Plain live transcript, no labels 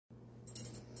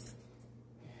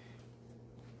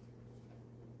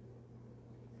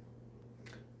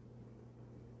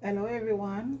Hello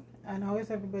everyone, and how is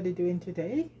everybody doing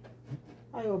today?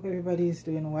 I hope everybody is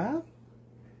doing well.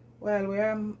 Well,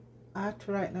 where I'm at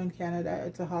right now in Canada,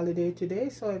 it's a holiday today,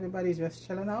 so everybody's just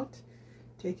chilling out,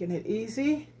 taking it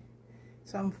easy.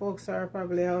 Some folks are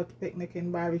probably out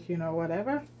picnicking, barbecuing or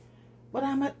whatever, but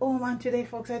I'm at home, and today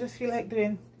folks I just feel like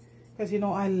doing, because you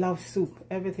know I love soup,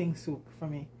 everything soup for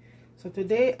me. So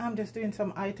today I'm just doing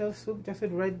some Ital soup just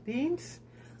with red beans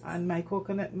and my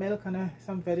coconut milk and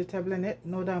some vegetable in it,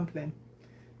 no dumpling.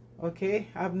 Okay,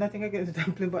 I have nothing against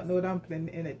dumpling, but no dumpling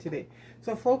in it today.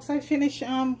 So folks, I finished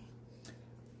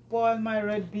boil my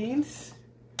red beans.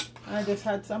 I just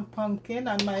had some pumpkin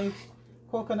and my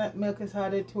coconut milk is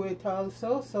added to it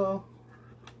also. So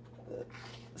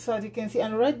as you can see,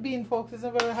 and red bean folks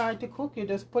isn't very hard to cook. You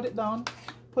just put it down,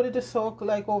 put it to soak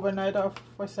like overnight or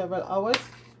for several hours,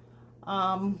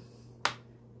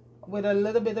 with a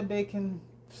little bit of baking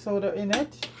soda in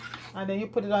it, and then you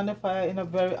put it on the fire in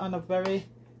on a very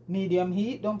medium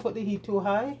heat. Don't put the heat too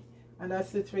high, and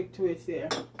that's the trick to it there.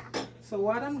 So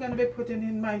what I'm going to be putting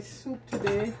in my soup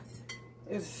today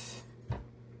is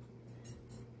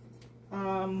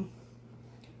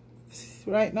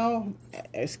right now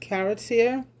there's carrots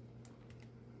here,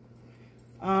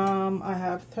 I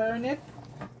have turnip,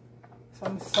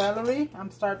 some celery,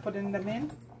 I'm start putting them in,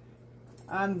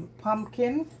 and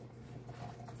pumpkin,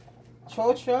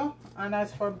 chocho, and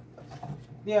as for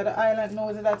the other island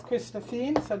knows it, that's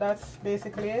Christophine, so that's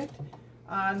basically it,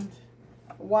 and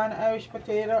one Irish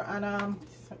potato, and a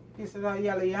piece of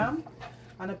yellow yam,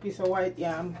 and a piece of white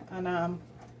yam, and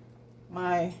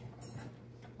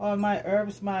all my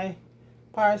herbs, my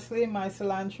parsley, my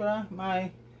cilantro,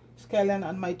 my scallion,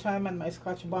 and my thyme, and my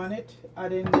scotch bonnet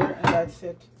add in there, and that's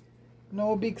it.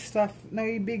 No big stuff, no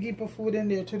big heap of food in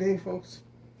there today folks.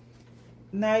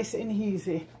 Nice and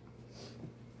easy.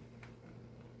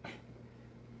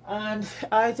 And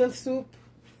Ital soup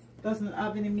doesn't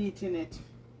have any meat in it,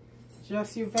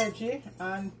 just your veggie,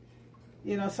 and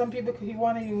you know some people could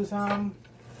want to use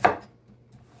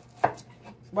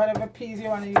whatever peas you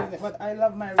want to use it, but I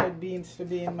love my red beans to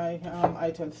be in my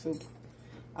Ital soup.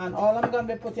 And all I'm going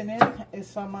to be putting in is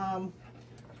some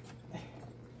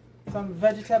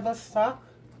vegetable stock,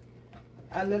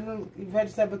 a little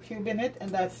vegetable cube in it,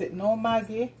 and that's it. No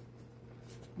Maggi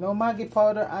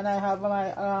powder, and I have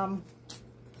my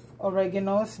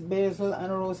oreganos, basil,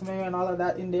 and rosemary, and all of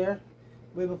that in there.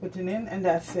 We'll be putting in, and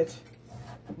that's it.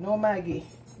 No Maggi.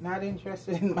 Not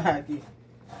interested in Maggi.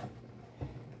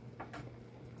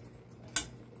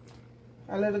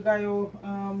 A little gallo,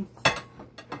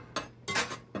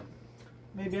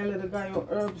 maybe a little gallo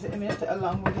herbs in it,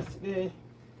 along with the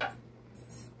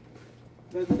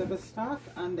vegetable stock,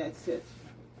 and that's it.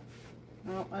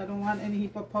 Now I don't want any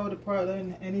heap of powder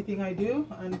in anything I do,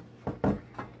 and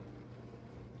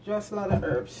just a lot of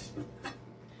herbs.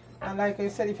 And like I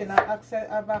said, if you not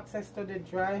have access to the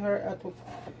dry herb,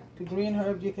 to green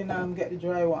herbs, you can get the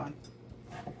dry one,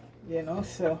 you know.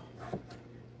 So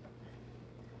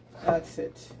that's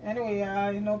it. Anyway,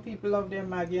 you know people love their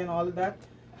Maggi and all of that.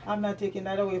 I'm not taking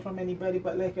that away from anybody,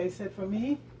 but like I said, for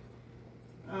me,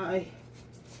 I'm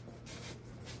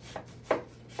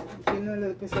putting a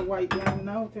little piece of white yam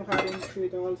now to add into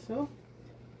it also,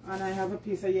 and I have a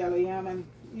piece of yellow yam, and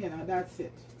you know that's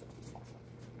it.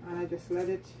 And I just let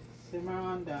it simmer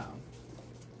on down.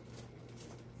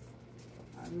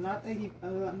 And not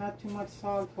too much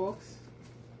salt folks.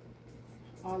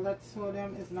 All that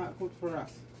sodium is not good for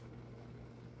us.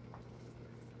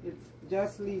 It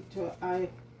just leads to high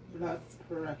blood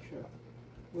pressure,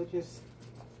 which is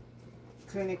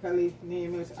clinically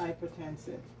named as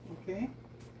hypertensive. Okay,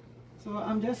 so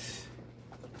I'm just,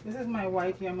 this is my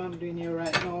white yam I'm doing here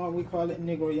right now, or we call it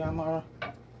negro yam,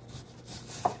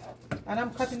 and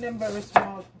I'm cutting them very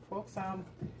small folks. I'm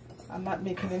not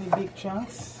making any big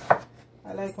chunks.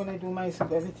 I like when I do my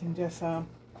soup, everything just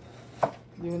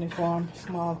uniform,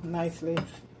 small, nicely.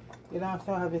 You don't have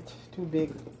to have it too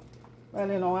big.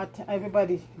 Well, you know what,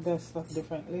 everybody does stuff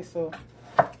differently, so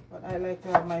but I like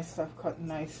to have my stuff cut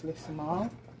nicely small.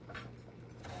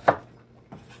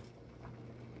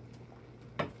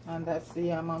 And that's the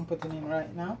yam I'm putting in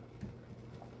right now.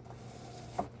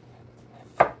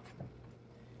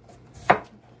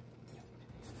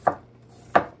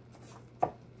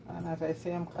 And as I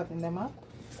say, I'm cutting them up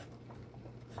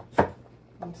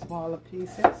in smaller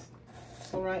pieces.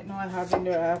 So right now I have in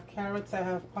there, I have carrots, I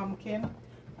have pumpkin,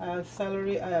 I have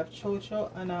celery, I have chocho,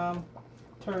 and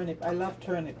turnip. I love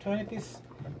turnip. Turnip is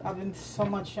having so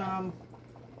much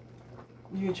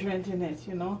nutrient in it,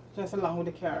 you know, just along with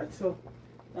the carrot. So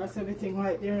that's everything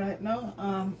right there right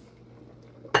now.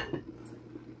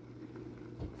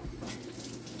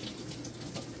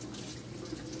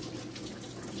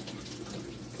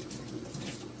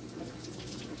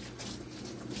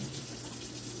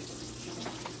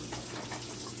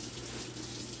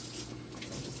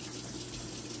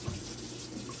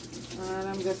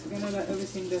 I'm just gonna let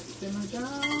everything just simmer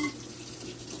down.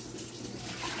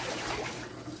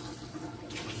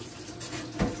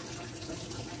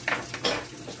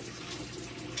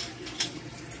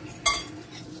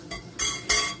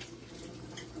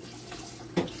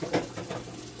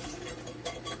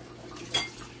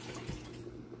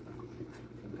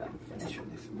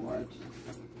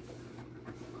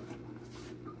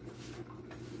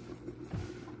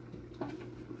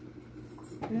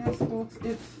 Yes, folks,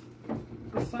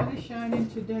 the sun is shining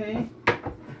today,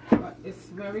 but it's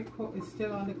very cold. It's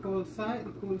still on the cold side,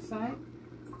 the cool side,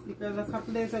 because a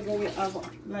couple days ago we have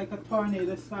like a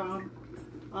tornado storm,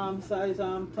 size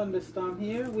thunderstorm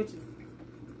here, which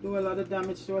do a lot of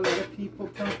damage to a lot of people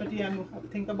property, and I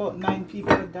think about 9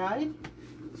 people died.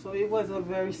 So it was a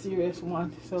very serious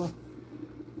one. So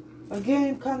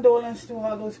again, condolence to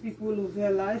all those people who lose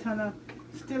their lives, and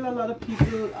still a lot of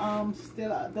people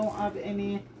still don't have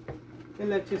any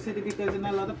electricity, because in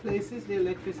a lot of places the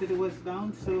electricity was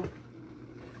down. So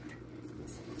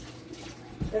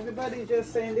everybody's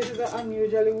just saying this is an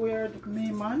unusually weird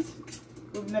May month.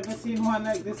 We've never seen one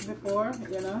like this before,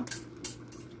 you know.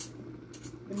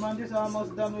 The month is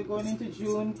almost done. We're going into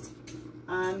June,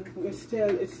 and it's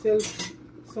still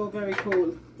so very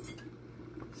cold.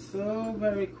 So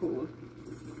very cool.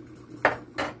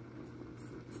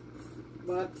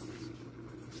 But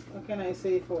what can I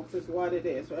say, folks? It's what it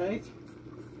is, right?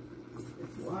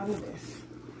 It's what it is.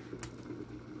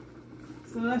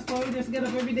 So that's why we just get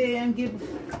up every day and give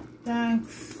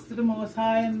thanks to the Most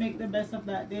High and make the best of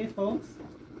that day, folks.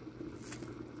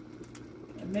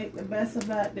 And make the best of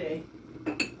that day.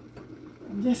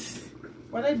 And just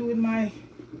what I do with my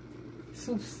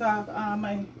soup stock,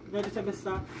 my vegetable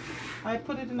stock, I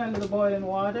put it in a little boiling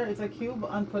water. It's a cube,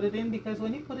 and put it in, because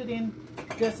when you put it in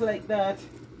just like that,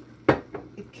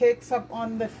 it cakes up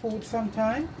on the food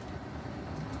sometime.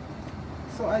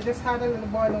 So I just add a little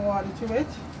boiling water to it,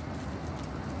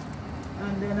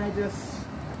 and then I just,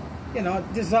 you know,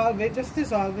 dissolve it,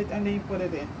 and then you put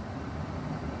it in.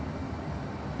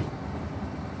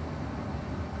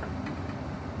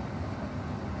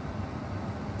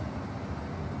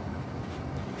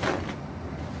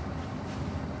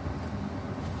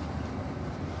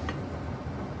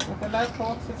 Look at that,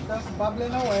 folks, it's just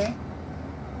bubbling away.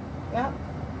 Yeah,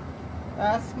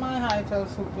 that's my Ital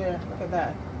soup there. Look at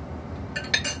that.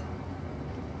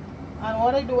 And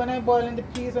what I do when I boil in the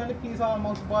peas, when the peas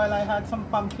almost boil, I had some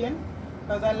pumpkin,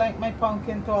 because I like my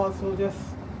pumpkin to also just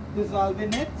dissolve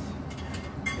in it.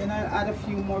 Then I'll add a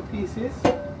few more pieces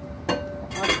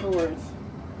afterwards.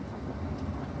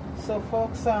 So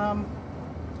folks, this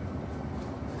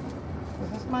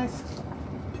is my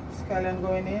scallion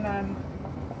going in, and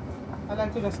I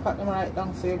like to just cut them right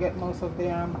down so you get most of the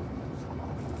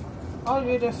or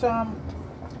you just go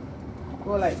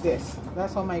like this.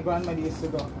 That's how my grandmother used to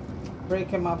go. Break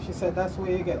them up. She said that's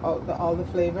where you get out all the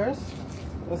flavors.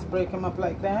 Just break them up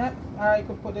like that. Or I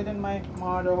could put it in my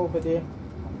mortar over there.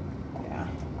 Yeah.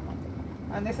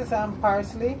 And this is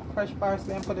parsley, fresh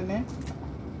parsley I'm putting in.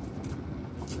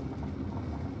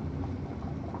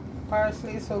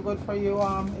 Parsley is so good for you.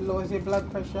 It lowers your blood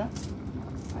pressure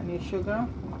and your sugar,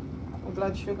 your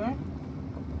blood sugar.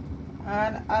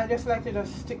 And I just like to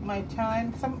just stick my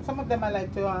thyme. Some of them I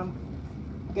like to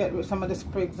get rid some of the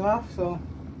sprigs off. So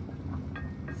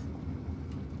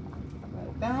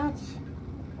like that.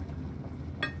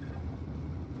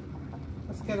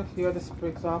 Let's get a few of the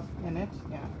sprigs off in it.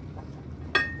 Yeah.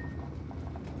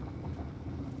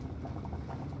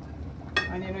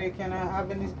 And you know, you can have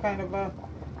in this kind of a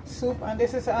soup. And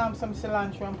this is some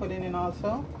cilantro I'm putting in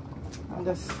also. I'm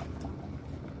just,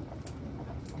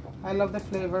 I love the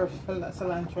flavor of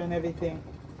cilantro and everything.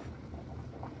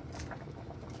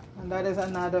 And that is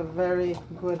another very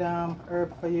good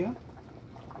herb for you.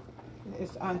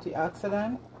 It's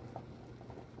antioxidant.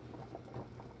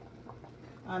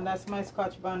 And that's my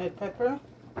Scotch bonnet pepper,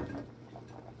 an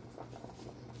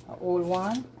old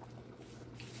one.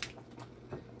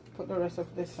 Put the rest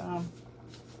of this all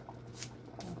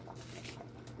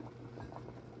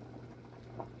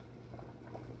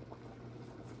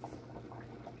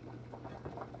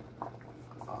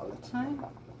the time.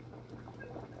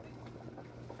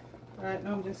 Right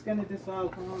now I'm just gonna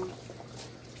dissolve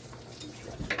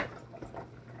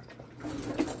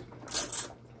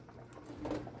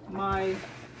my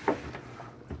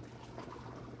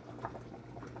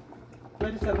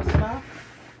vegetable stock,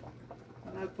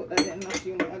 and I'll put that in a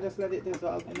few minutes. I'll just let it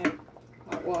dissolve in the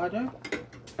hot water.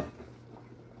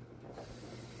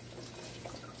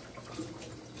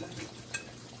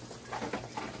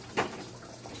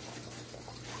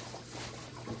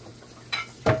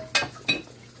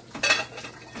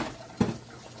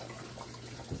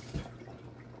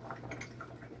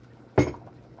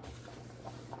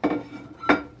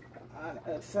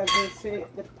 As they say,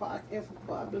 the pot is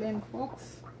bubbling,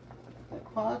 folks. The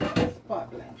pot is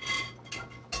bubbling.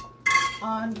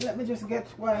 And let me just get,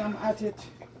 while I'm at it,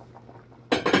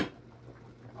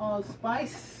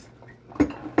 allspice,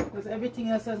 because everything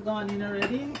else has gone in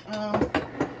already.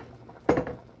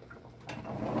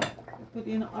 Put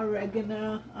in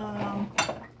oregano,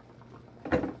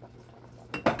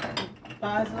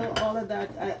 basil, all of that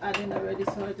I add in already,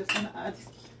 so I just want to add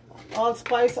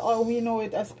allspice, or we know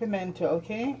it as pimento,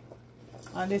 okay?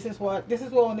 And this is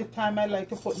the only time I like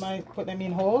to put them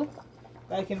in whole,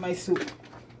 like in my soup.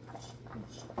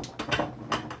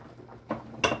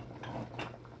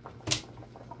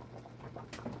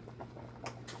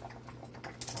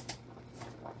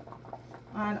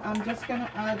 And I'm just gonna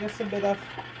add just a bit of,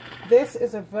 this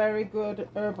is a very good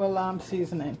herbal lamb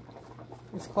seasoning.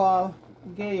 It's called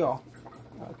Gayo,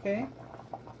 okay?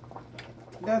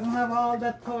 Doesn't have all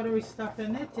that powdery stuff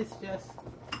in it. It's just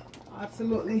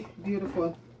absolutely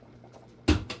beautiful.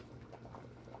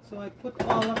 So I put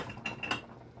all of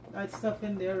that stuff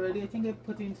in there already. I think I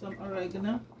put in some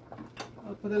oregano.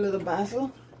 I'll put a little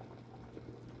basil.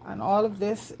 And all of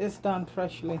this is done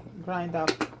freshly, grind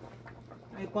up.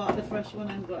 I bought the fresh one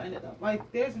and grind it up.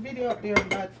 There's a video up there of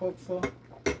that, folks, so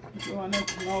if you want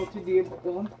to know how to do it,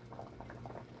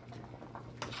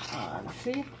 and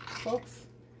see, folks,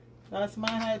 that's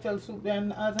my Ital soup.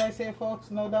 Then, as I say,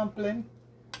 folks, no dumpling.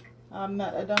 I'm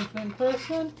not a dumpling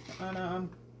person, and I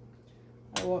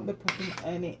won't be putting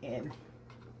any in.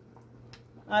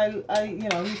 You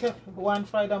know, eat one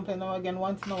fried dumpling now again.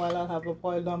 Once in a while I'll have a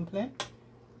boiled dumpling,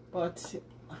 but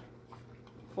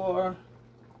for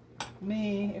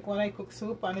me, when I cook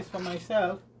soup and it's for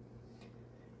myself,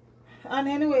 and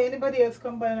anyway, anybody else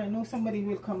come by, and I know somebody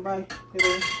will come by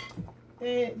today,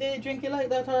 they drink it like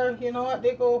that, or you know what,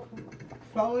 they go,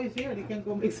 flour is here, they can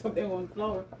go mix up their own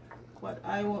flour, but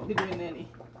I won't be doing any.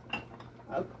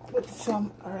 I'll put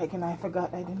some oregano. I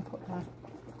forgot I didn't put that.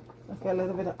 Okay, a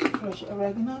little bit of fresh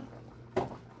oregano,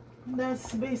 and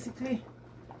that's basically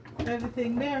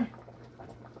everything there.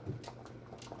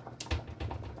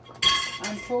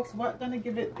 And folks, what's gonna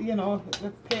give it, you know,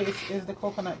 the taste is the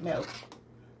coconut milk.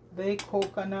 The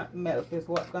coconut milk is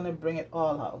what's gonna bring it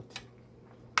all out.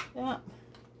 Yeah,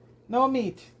 no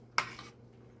meat,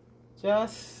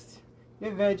 just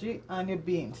your veggie and your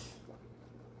beans,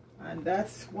 and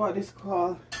that's what is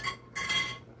called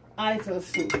Ital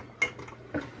soup.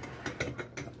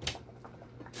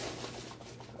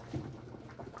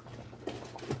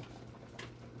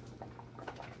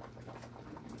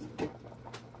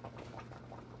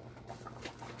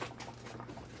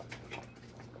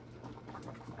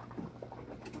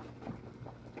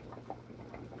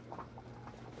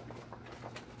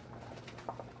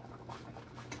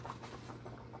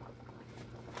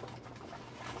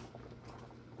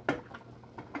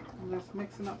 Just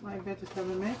mixing up my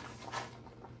vegetable mix.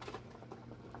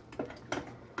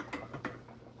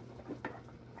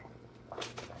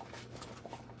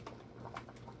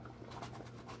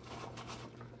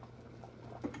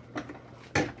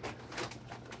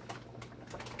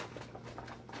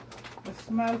 The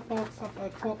smell, folks, of a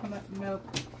coconut milk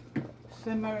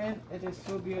simmering, it is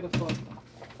so beautiful.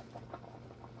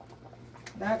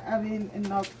 That having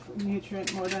enough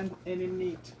nutrient more than any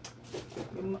meat.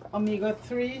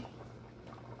 Omega-3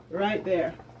 right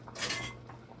there,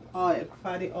 oil,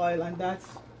 fatty oil, and that's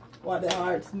what the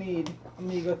hearts need,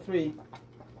 omega-3,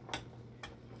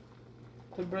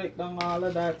 to break down all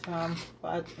of that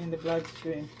fat in the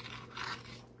bloodstream.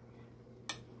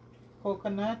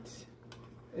 Coconut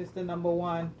is the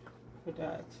 #1 for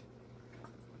that.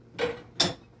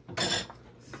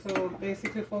 So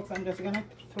basically, folks, I'm just gonna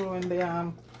throw in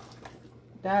the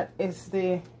that is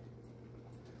the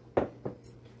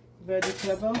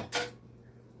vegetable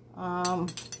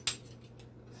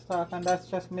stock, and that's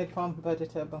just made from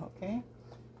vegetable. Okay,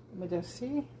 let me just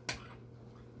see.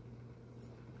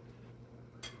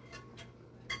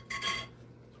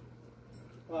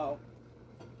 Wow,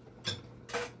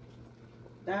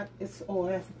 that is, oh,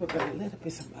 I have to put a little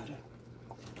piece of butter,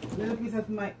 a little piece of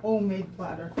my homemade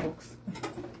butter, folks.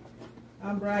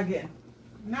 I'm bragging,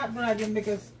 not bragging,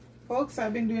 because folks,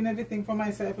 I've been doing everything for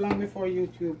myself long before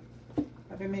YouTube.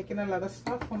 I've been making a lot of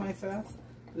stuff for myself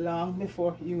long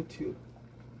before YouTube.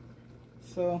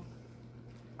 So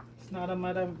it's not a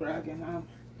matter of bragging.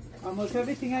 Almost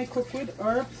everything I cook with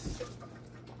herbs.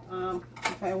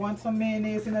 If I want some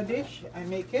mayonnaise in a dish, I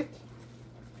make it.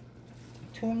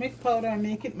 Turmeric powder, I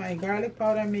make it. My garlic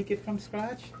powder, I make it from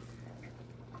scratch.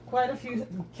 Quite a few.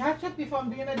 Ketchup, if I'm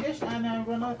doing a dish and I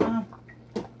run out,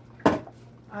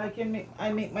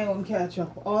 I make my own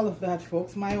ketchup. All of that,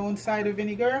 folks. My own cider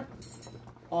vinegar.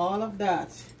 all of that,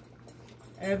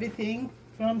 everything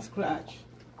from scratch.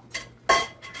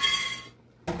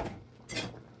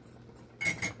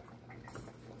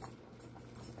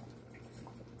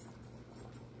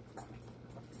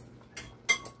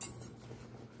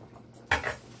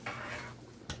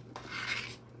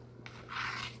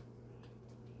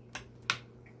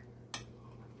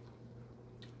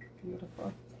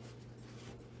 Beautiful.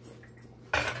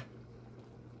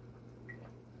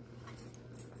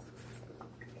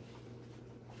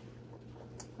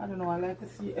 I don't know, I like to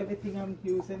see everything I'm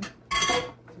using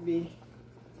to be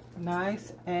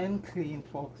nice and clean,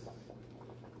 folks.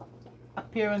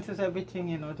 Appearance is everything,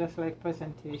 you know, just like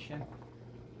presentation.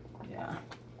 Yeah.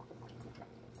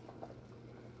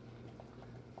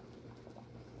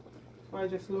 So I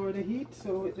just lower the heat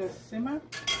so it just simmer.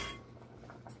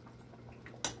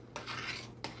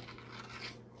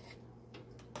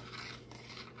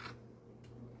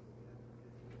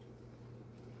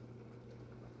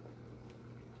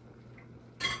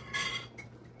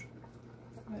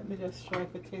 Let me just try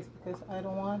for taste because I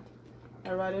don't want,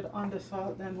 I rather it under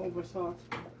salt than over salt.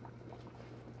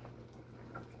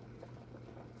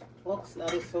 Folks,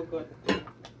 that is so good.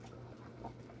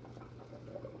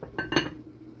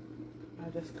 I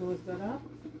just close that up.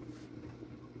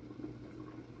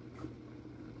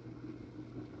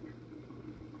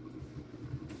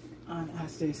 And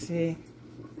as they say,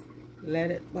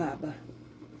 let it baba.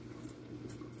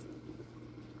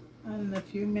 And in a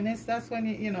few minutes, that's when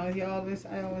you know, I always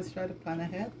try to plan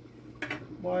ahead.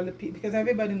 Boil the peas, because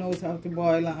everybody knows how to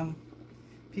boil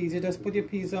peas. You just put your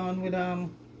peas on with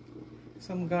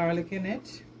some garlic in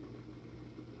it.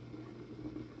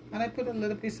 And I put a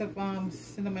little piece of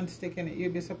cinnamon stick in it.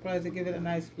 You'll be surprised, to give it a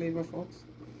nice flavor, folks.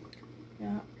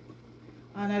 Yeah.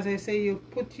 And as I say, you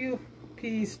put your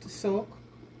peas to soak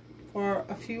for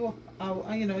a few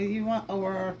hours. You know, you want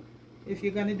hour. If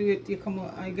you're gonna do it, give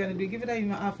it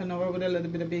even half an hour with a little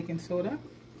bit of baking soda.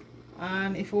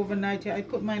 And if overnight, I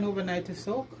put mine overnight to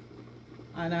soak.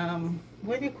 And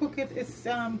when you cook it, it's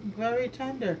very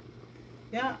tender.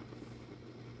 Yeah.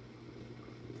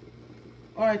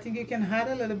 Or I think you can add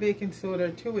a little baking soda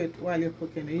to it while you're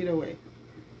cooking, either way.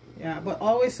 Yeah, but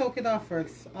always soak it off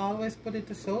first. Always put it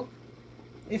to soak.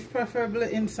 If preferable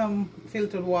in some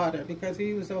filtered water, because we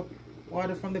use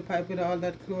water from the pipe with all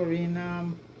that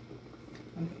chlorine,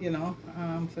 you know,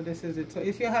 so this is it. So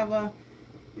if you have a,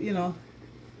 you know,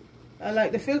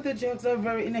 like the filter jugs are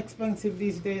very inexpensive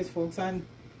these days, folks, and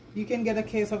you can get a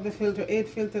case of the filter, 8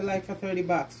 filter, like for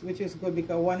 $30, which is good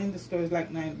because one in the store is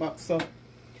like $9. So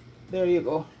there you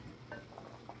go.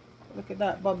 Look at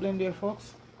that bubbling there,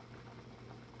 folks.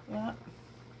 Yeah,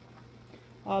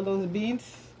 all those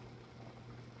beans,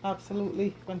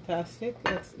 absolutely fantastic.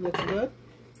 Looks good.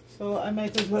 So I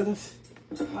might as well just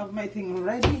have my thing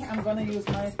ready. I'm gonna use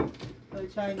my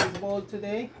Chinese bowl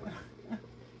today.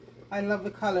 I love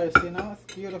the colors, you know,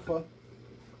 it's beautiful.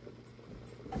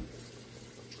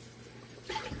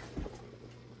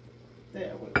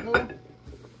 There we go. And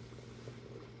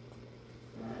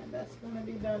that's gonna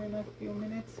be done in a few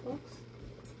minutes, folks.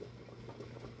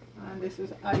 And this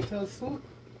is Ital soup,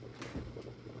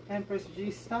 Empress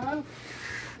G style.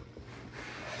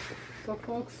 So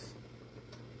folks,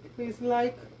 please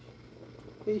like,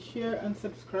 please share and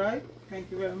subscribe.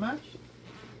 Thank you very much.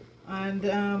 And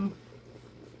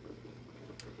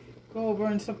go over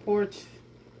and support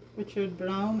Richard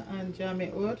Brown and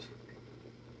Jamaican.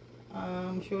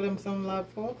 Show them some love,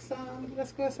 folks.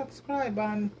 Let's go subscribe,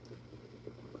 and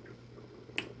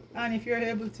if you're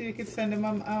able to, you could send them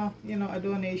you know, a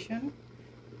donation.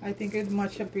 I think it's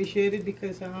much appreciated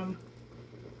because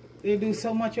they do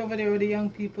so much over there with the young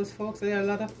people's, folks. There are a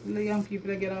lot of the young people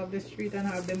that get off the street and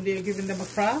have them there, giving them a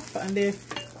craft. And the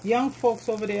young folks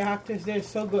over there, actors, they're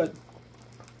so good.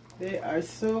 They are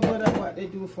so good at what they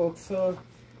do, folks. So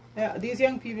yeah, these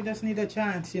young people just need a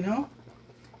chance, you know.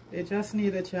 They just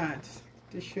need a chance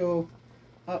to show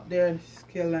up their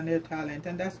skill and their talent,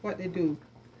 and that's what they do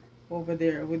over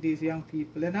there with these young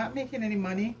people. They're not making any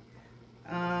money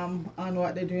on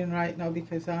what they're doing right now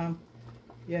because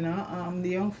you know, the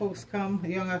young folks come, the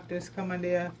young actors come, and they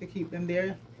have to keep them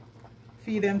there,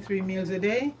 feed them 3 meals a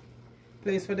day,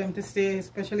 place for them to stay,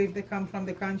 especially if they come from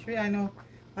the country. I know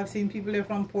I've seen people there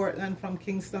from Portland, from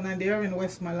Kingston, and they're in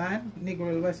Westmoreland,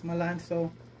 Negril, Westmoreland.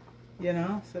 So you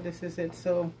know, so this is it.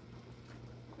 So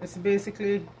it's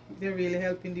basically, they're really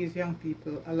helping these young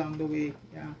people along the way.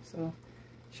 Yeah, so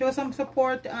show some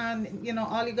support, and you know,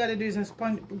 all you gotta do is just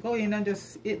go in and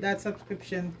just hit that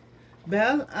subscription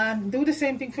bell, and do the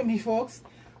same thing for me, folks.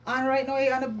 And right now I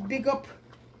gotta big up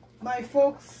my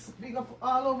folks, big up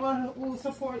all over who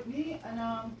support me,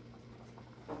 and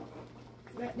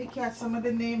Let me catch some of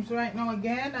the names right now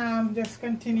again. Just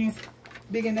continue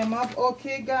bigging them up.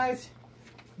 Okay, guys.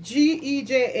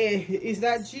 GEJA. Is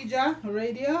that Gija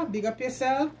Radio? Big up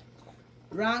yourself.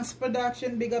 Ranks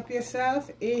Production. Big up yourself.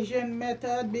 Asian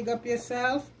Method. Big up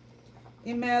yourself.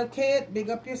 Email Kate. Big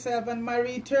up yourself. And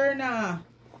Marie Turner.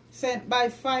 Sent by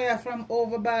fire from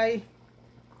over by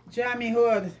Jammy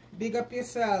Hood. Big up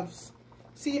yourselves.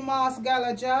 See Moss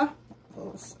Galaja.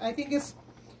 Oh, I think it's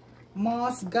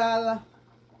Moss Galia.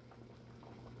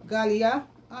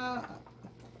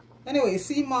 Anyway,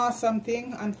 see Moss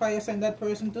something and fire send that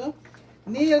person to.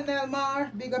 Neil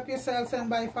Nelmar, big up yourself, send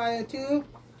by fire too.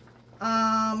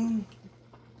 And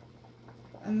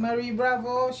Marie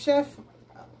Bravo, Chef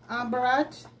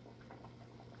Ambarat,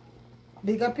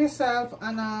 big up yourself.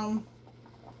 And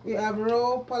we have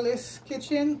Raw Police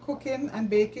Kitchen, cooking and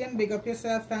baking, big up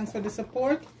yourself, thanks for the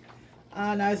support.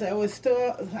 And as I was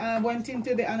still went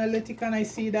into the analytic and I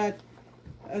see that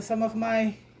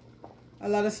a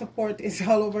lot of support is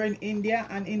all over in India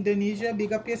and Indonesia.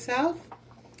 Big up yourself.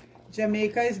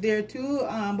 Jamaica is there too.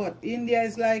 But India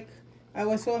is like, I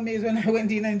was so amazed when I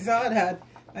went in and saw that.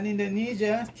 And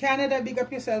Indonesia. Canada, big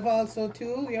up yourself also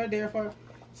too. You're there for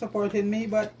supporting me.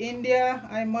 But India,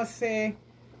 I must say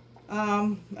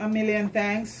a million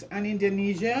thanks. And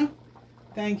Indonesia,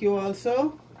 thank you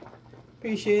also.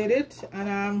 Appreciate it.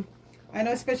 And I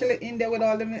know especially India with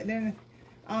all the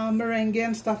merengue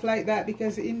and stuff like that,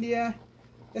 because India,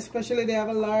 especially, they have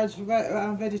a large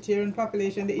vegetarian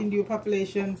population. The Hindu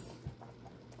population,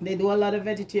 they do a lot of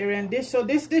vegetarian dish. So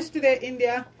this dish today,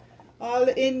 India, all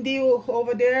the Hindu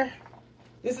over there,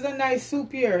 this is a nice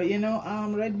soup here, you know,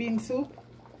 red bean soup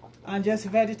and just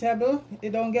vegetable.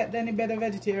 You don't get any better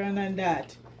vegetarian than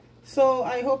that. So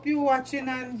I hope you're watching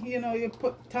and, you know, you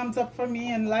put thumbs up for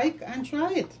me and like and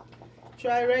try it.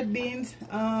 Try red beans.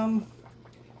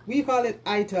 We call it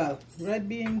Ital, red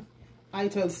bean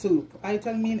Ital soup.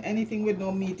 Ital mean anything with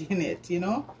no meat in it, you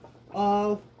know,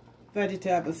 all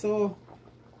vegetables. So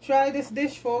try this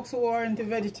dish, folks who are into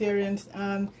vegetarians,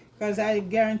 because I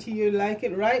guarantee you like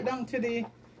it. Right down to the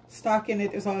stock in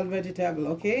it is all vegetable.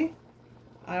 Okay,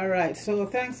 all right. So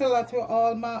thanks a lot to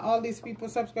all these people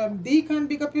subscribe. Deacon,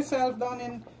 big up yourself down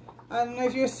in, I don't know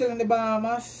if you're still in the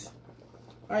Bahamas.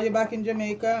 Are you back in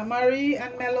Jamaica? Marie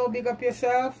and Mello, big up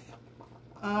yourself.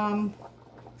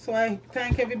 So I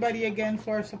thank everybody again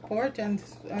for support and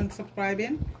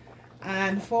subscribing,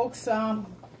 and folks,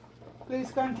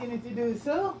 please continue to do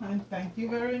so, and thank you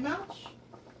very much.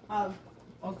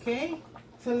 Okay,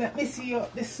 so let me see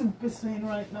what the soup is saying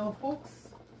right now, folks.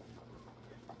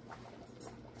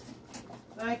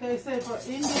 Like I said, for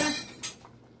India,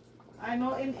 I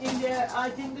know in India, I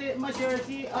think the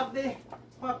majority of the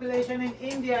population in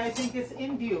India, I think is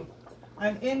Hindu,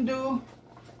 and Hindu,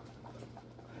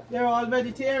 they're all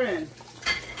vegetarian.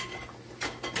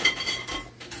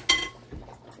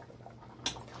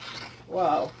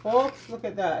 Wow, folks, look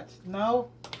at that. Now,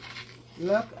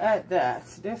 look at that.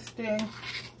 This thing,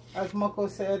 as Moko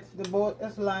said, the boat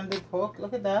is landed, folks.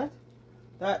 Look at that.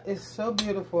 That is so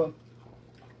beautiful.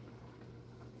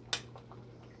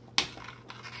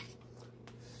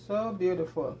 So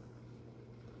beautiful.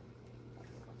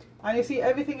 And you see,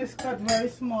 everything is cut very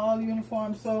small,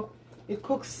 uniform, so it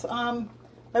cooks,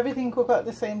 everything cook at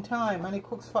the same time, and it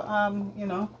cooks for, you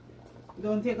know, it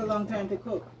don't take a long time to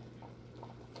cook.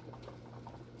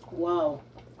 Wow.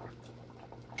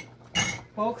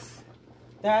 Folks,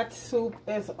 that soup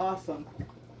is awesome.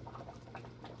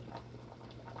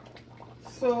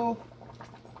 So,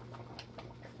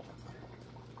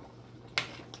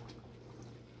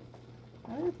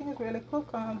 everything is really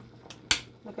cooked.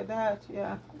 Look at that.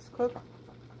 Yeah, it's cooked.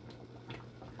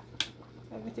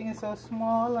 Everything is so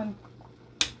small, and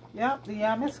yeah, the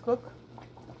yam is cooked.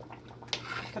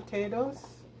 Potatoes.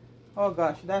 Oh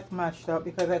gosh, that's mashed up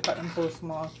because I cut them so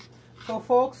small. So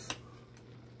folks,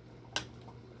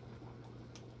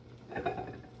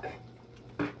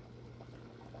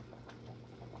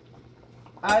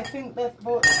 I think that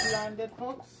boat is landed,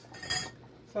 folks.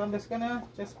 So I'm just gonna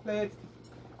play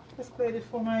it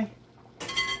for my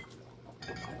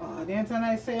audience, and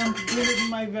I say I'm doing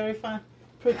my very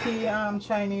pretty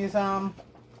Chinese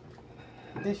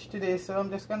dish today. So I'm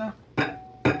just gonna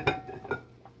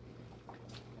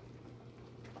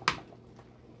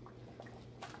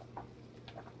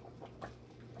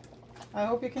I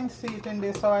hope you can see it in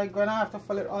this, so I'm gonna have to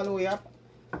fill it all the way up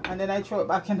and then I throw it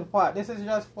back in the pot. This is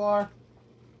just for,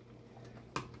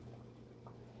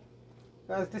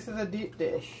 because this is a deep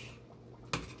dish.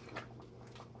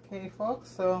 Okay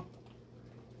folks, so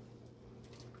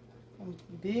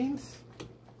beans.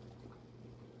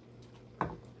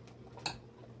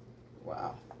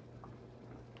 Wow.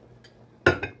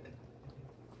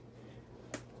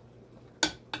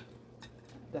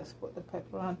 Just put the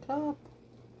pepper on top.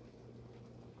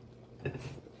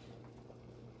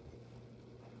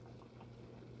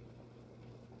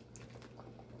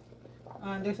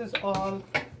 And this is all,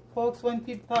 folks. When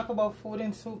people talk about food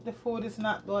in soup, the food is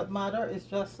not what matters, it's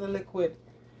just the liquid,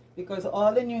 because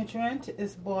all the nutrient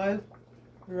is boiled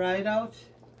right out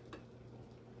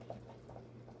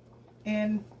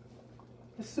in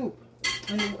the soup,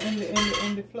 in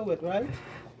the fluid, right?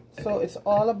 So it's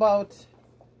all about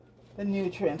the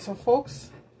nutrients. So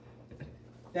folks,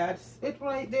 that's it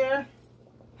right there.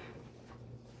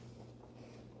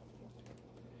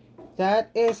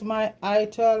 That is my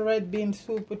Ital red bean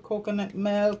soup with coconut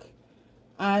milk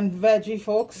and veggie,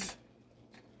 folks.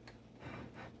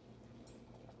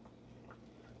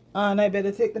 And I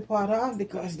better take the pot off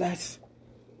because that's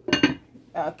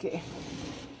okay.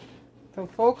 So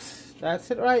folks,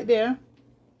 that's it right there.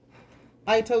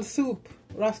 Ital soup,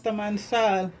 Rastaman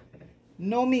style,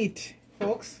 no meat,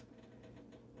 folks.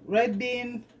 Red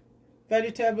bean,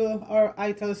 vegetable or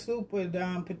Ital soup with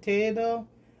potato,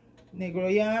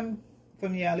 negro yam,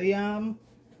 from yellow yam,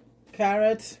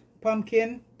 carrots,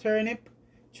 pumpkin, turnip,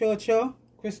 chocho,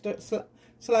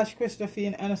 slash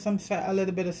Christophine, and a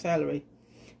little bit of celery.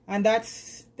 And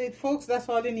that's it, folks. That's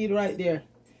all you need right there.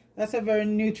 That's a very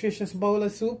nutritious bowl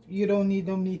of soup. You don't need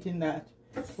no meat in that.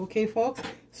 Okay, folks.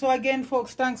 So again,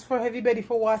 folks, thanks for everybody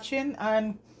for watching,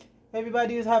 and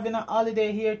everybody is having a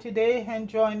holiday here today,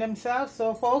 enjoying themselves.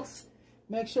 So folks,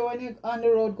 make sure when you're on the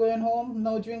road going home,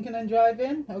 no drinking and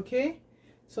driving, okay?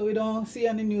 So we don't see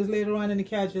on the news later on any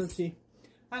casualty.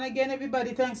 And again,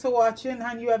 everybody, thanks for watching,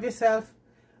 and you have yourself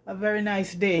a very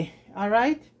nice day. All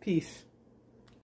right? Peace.